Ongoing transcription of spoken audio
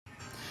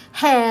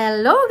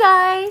Hello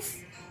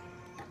guys!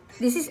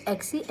 This is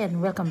Exie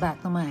and welcome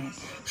back to my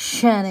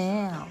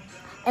channel.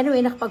 Anyway,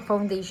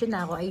 nakapag-foundation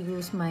na ako. I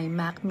use my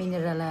MAC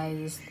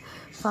Mineralized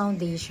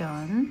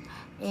Foundation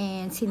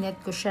and sinet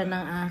ko siya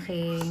ng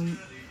aking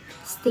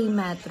Stay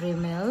Matte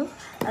Rimmel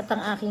at ang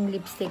aking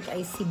lipstick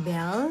ay si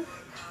Belle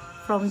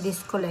from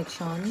this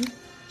collection.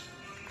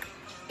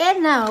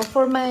 And now,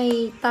 for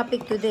my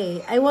topic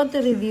today, I want to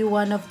review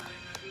one of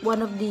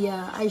the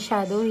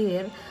eyeshadow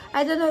here.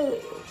 I don't know,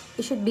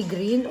 it should be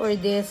green or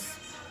this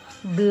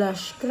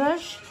blush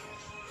crush.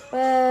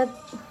 But,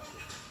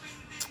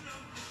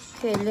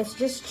 okay, let's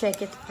just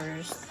check it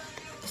first.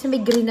 Kasi may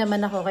green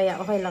naman ako, kaya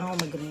okay lang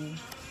ako mag-green.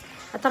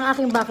 At ang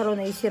aking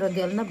background ay si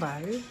Rodel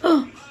Naval.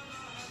 Oh!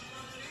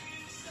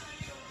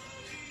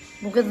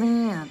 Look at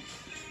that.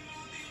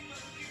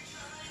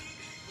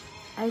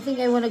 I think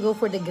I wanna go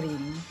for the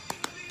green.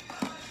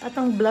 At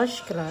ang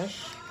blush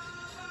crush,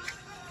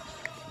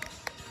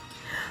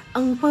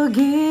 ang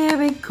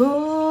pag-ibig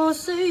ko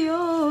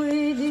sa'yo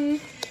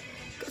hindi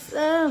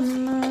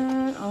kasama.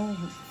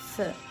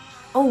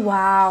 Oh,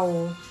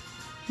 wow.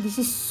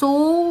 This is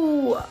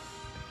so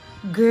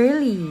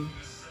girly.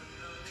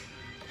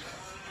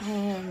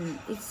 And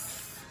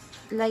it's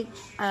like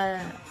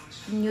a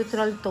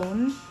neutral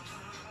tone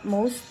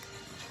most.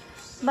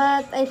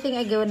 But I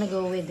think I'm gonna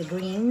go with the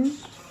green.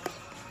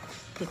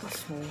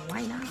 Because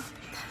why not?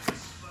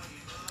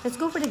 Let's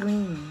go for the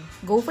green.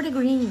 Go for the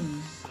green.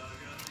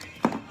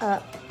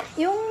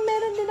 Yung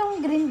meron din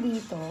akong green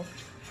dito.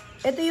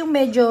 Ito yung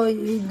medyo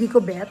hindi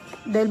ko bet.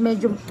 Dahil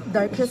medyo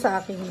dark siya sa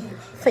aking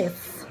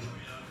fifth.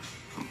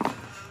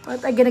 But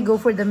I'm gonna go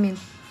for the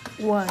mint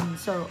one.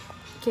 So,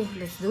 okay,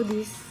 let's do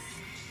this.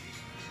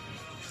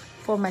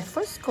 For my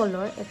first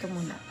color, ito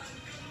muna.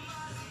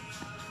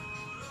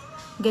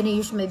 I'm gonna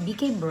use my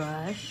BK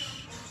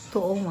brush.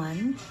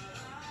 201.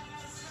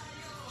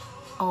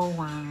 Oh,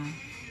 wow.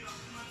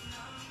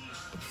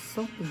 It's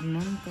so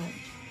pigmented.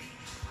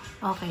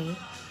 Okay.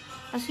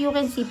 As you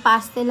can see,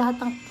 pastel lahat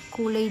ng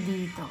kulay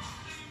dito.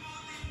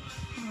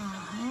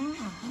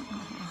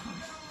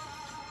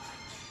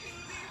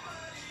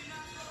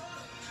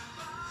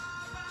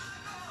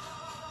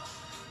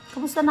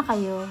 Kamusta na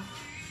kayo?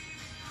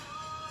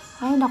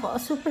 Ay, nako.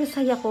 Super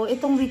saya ko.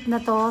 Itong week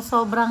na to,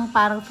 sobrang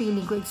parang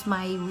feeling ko it's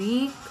my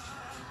week.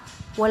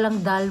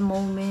 Walang dull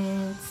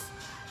moments.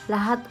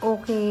 Lahat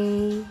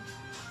okay.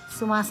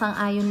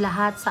 Sumasang-ayon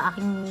lahat sa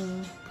aking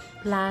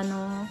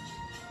plano.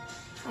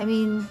 I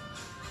mean,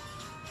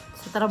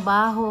 sa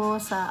trabaho,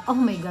 sa, oh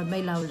my God,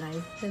 my love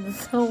life. And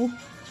so,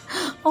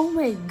 oh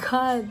my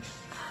God.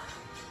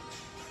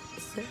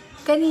 So,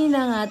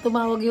 kanina nga,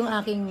 tumawag yung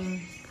aking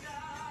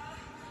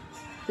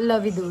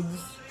lovey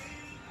dudes.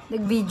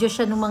 Nag-video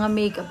siya ng mga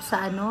makeup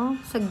sa ano,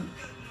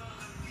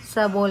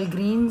 sa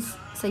Walgreens,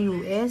 sa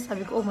US.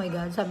 Sabi ko, oh my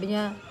God. Sabi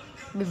niya,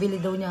 bibili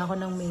daw niya ako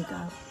ng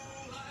makeup.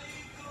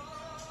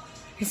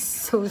 It's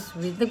so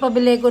sweet.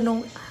 Nagpabili ko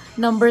nung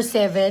number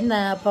 7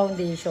 na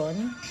foundation.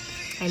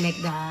 I like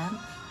that.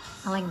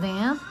 I like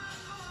that.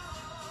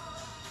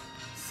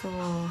 So,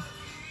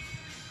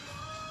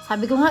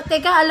 sabi ko nga,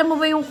 teka, alam mo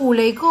ba yung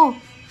kulay ko?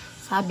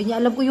 Sabi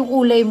niya, alam ko yung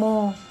kulay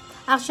mo.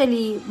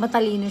 Actually,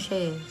 matalino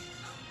siya eh.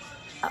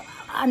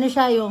 Ano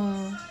siya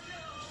yung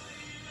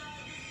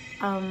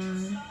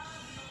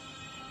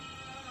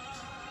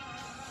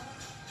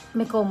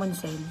may common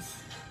sense.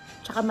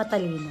 Tsaka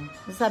matalino.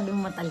 Sabi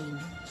mo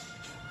matalino.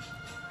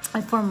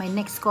 And for my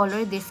next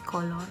color, this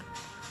color.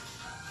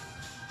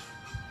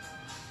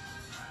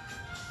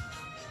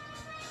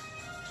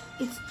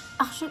 It's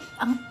actually,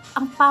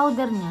 ang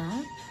powder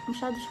niya,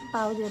 masyado siyang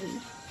powdery.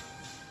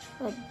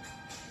 But,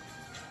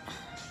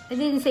 I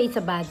didn't say it's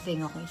a bad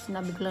thing, okay?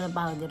 Sinabi ko lang na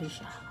powdery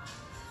siya.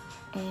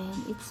 And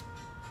it's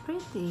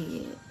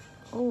pretty.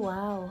 Oh,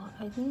 wow.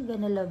 I think you're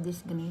gonna love this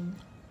green.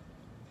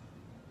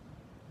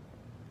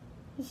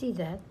 You see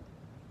that?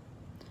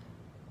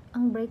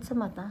 Ang bright sa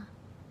mata.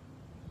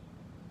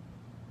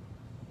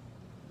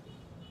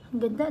 Ang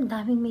ganda, ang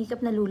daming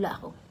makeup na lula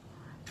ako.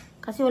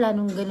 Kasi wala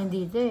nung ganun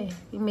dito eh.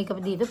 Yung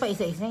makeup dito pa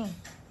isa-isa eh.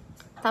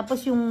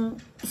 Tapos yung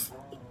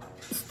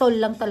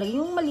stall lang talaga,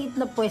 yung maliit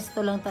na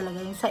pwesto lang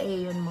talaga, yung sa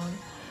Aeon Mall.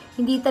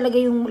 Hindi talaga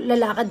yung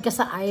lalakad ka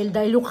sa aisle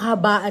dahil yung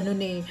habaan nun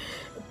eh,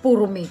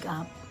 puro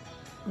makeup.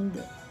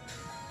 Hindi.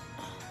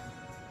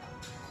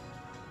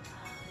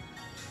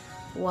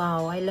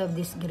 Wow, I love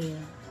this green.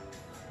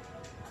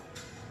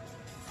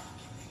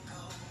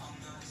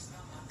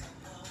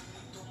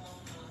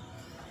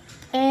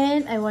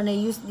 And I wanna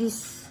use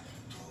this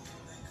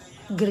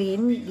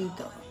green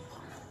dito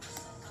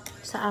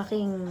sa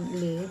aking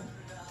lid.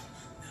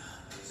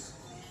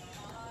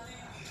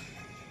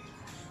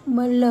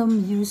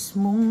 Malamyos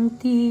mong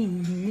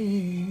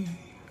tinig.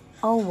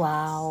 Oh,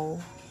 wow.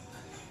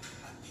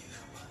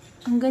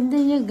 Ang ganda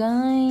niya,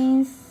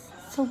 guys.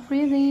 So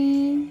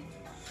pretty.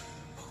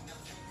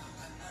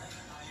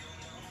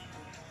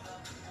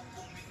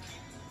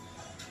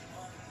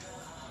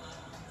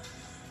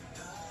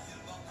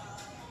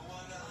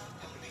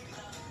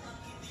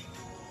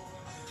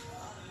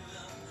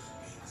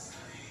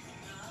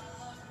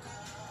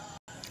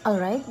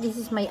 Alright, this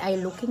is my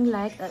eye looking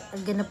like.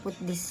 I'm gonna put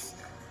this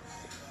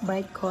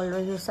bright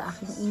color here sa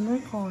aking inner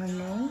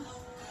corner.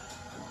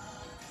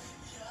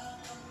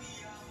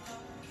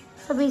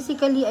 So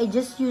basically, I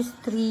just used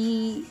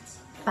 3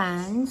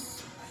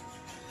 pans.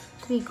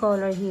 3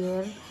 color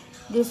here.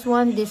 This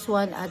one,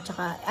 at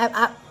saka,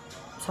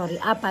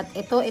 sorry, 4.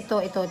 Ito.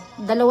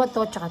 2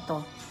 to, tsaka to.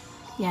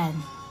 Yan.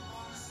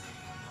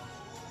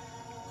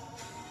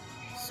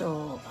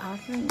 So,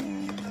 after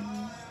yan,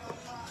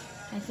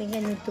 I think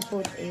I need to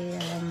put a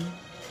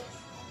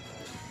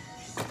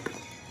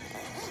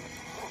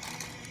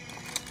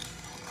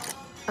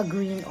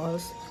green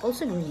also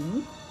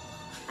green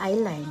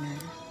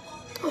eyeliner.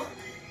 Oh!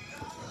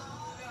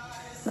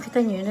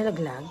 Nakita niyo yun,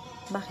 nalaglag?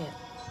 Bakit?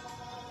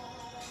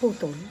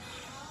 Putol?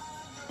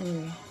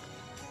 Anyway.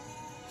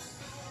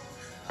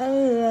 Ay,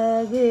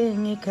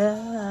 laging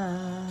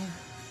ikaw.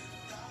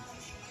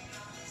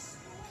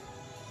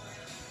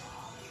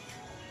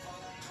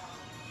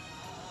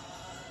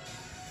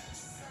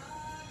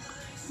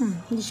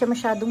 Hindi siya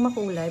masyadong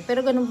makulay. Pero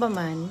ganun pa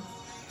man.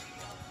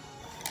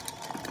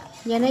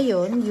 Yan na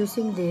yun.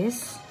 Using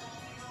this.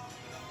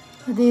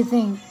 What do you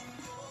think?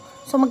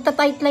 So,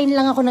 magta-tight line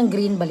lang ako ng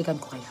green.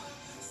 Balikan ko kayo.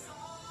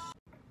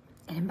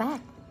 And I'm back.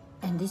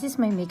 And this is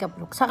my makeup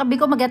look. Sabi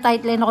ko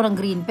mag-tight line ako ng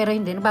green. Pero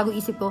hindi. Bago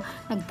isip ko,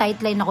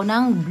 nag-tight line ako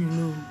ng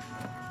blue.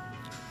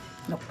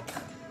 Look.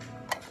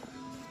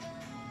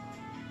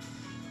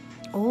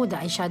 Oh,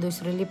 the eyeshadow is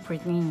really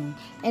pretty.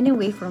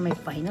 Anyway, for my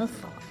final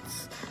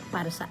thoughts.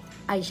 Para sa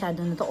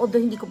eyeshadow na to. Although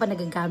hindi ko pa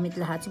nagagamit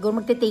lahat.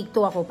 Siguro magte-take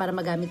 2 ako para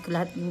magamit ko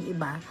lahat yung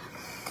iba.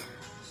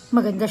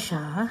 Maganda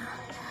siya.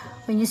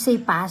 When you say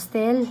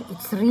pastel,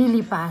 it's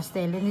really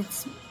pastel. And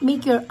it's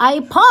make your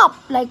eye pop.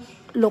 Like,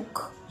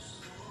 look.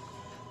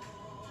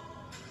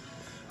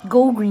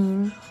 Go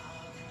green.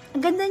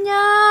 Ang ganda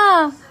niya.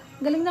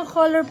 Galing ng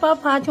color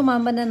pop ha.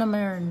 Chumamba na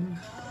naman.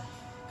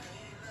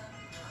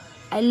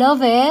 I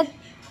love it.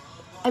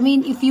 I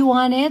mean, if you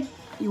want it,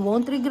 you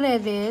won't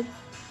regret it.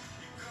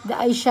 The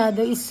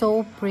eyeshadow is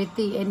so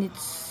pretty and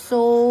it's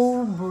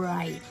so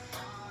bright.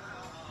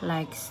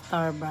 Like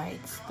star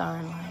bright,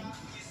 starlight.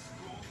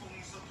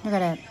 Look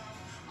at that.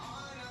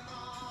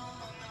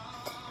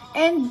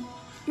 And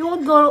you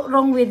won't go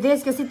wrong with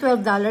this kasi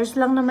 $12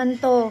 lang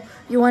naman to.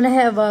 You wanna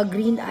have a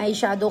green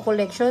eyeshadow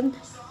collection?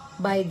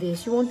 Buy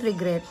this. You won't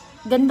regret.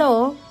 Ganda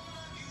oh.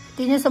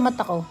 Tingnan sa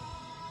mata ko.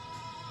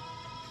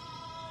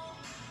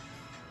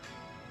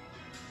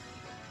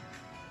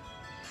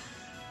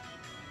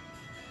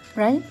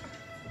 Right?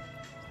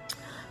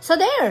 So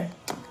there.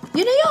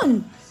 Yun na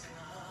yun.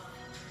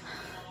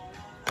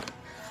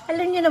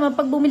 Alam niyo naman,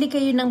 pag bumili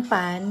kayo ng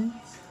pan,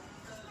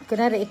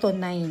 kunwari ito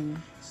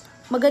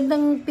 9.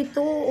 Magandang 7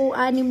 o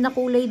 6 na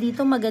kulay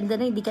dito, maganda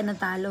na, hindi ka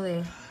natalo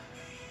eh.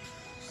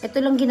 Ito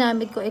lang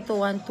ginamit ko, ito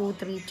 1, 2,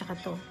 3, tsaka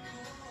to.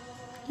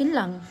 Yun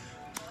lang.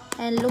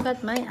 And look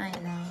at my eye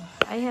now.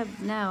 I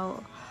have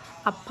now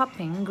a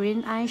popping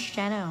green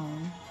eyeshadow.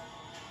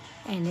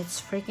 And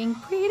it's freaking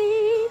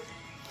pretty.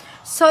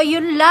 So,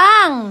 yun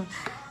lang.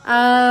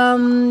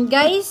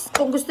 Guys,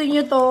 kung gusto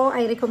niyo to,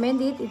 I recommend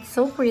it. It's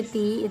so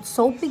pretty. It's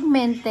so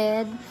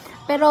pigmented.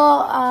 Pero,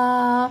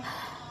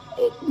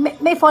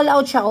 may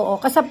fallout siya, oo.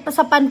 Kasi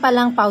sa pan pa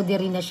lang,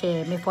 powdery na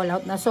siya. May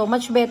fallout na. So,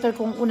 much better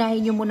kung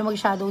unahin nyo muna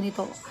mag-shadow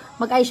nito.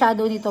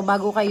 Mag-eyeshadow nito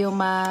bago kayo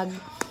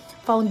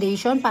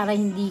mag-foundation para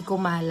hindi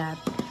kumalat.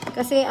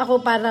 Kasi ako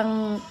para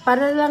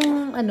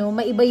lang,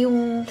 maiba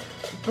yung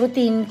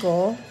routine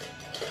ko.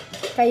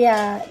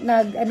 Kaya,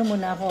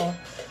 muna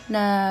ako.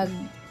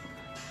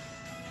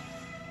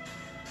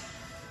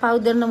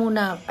 Powder na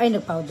muna. Ay,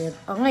 nag-powder.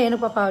 Ngayon,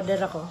 nagpa-powder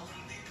ako.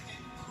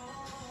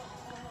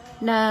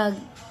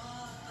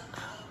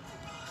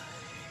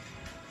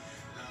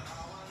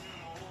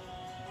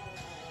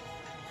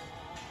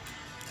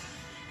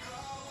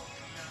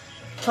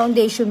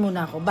 Foundation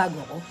muna ako bago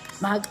ako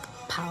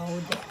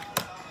mag-powder.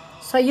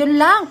 So, yun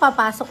lang.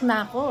 Papasok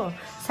na ako.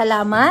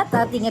 Salamat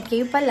at ingat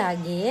kayo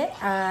palagi.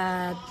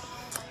 At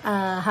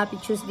happy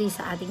Tuesday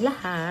sa ating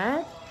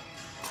lahat.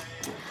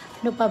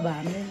 Ano pa ba?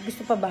 May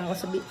gusto pa ba ako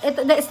sabihin?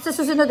 Sa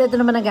susunod, ito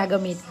naman ang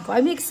gagamitin ko.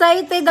 I'm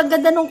excited. Ang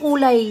ganda ng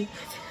kulay.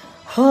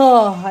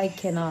 Oh, I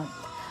cannot.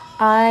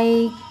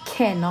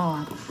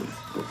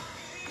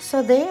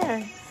 So,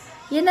 there.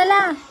 Yun na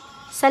lang.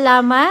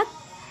 Salamat.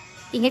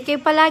 Ingat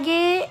kayo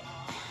palagi.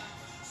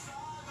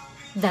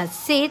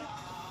 That's it.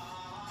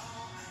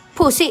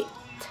 Pussy.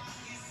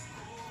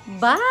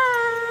 Bye!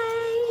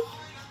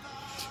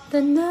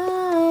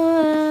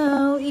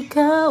 Tanaw,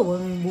 ikaw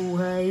ang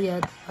buhay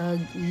at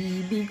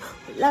pag-ibig.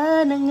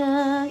 Wala na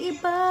nga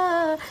iba.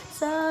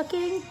 Sa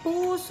aking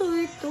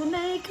puso'y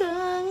tunay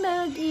kang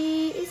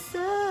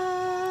nag-iisa.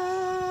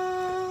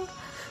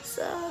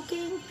 Sa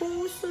aking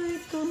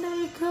puso'y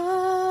tunay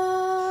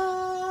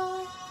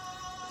kang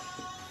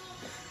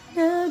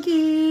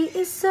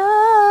nag-iisa.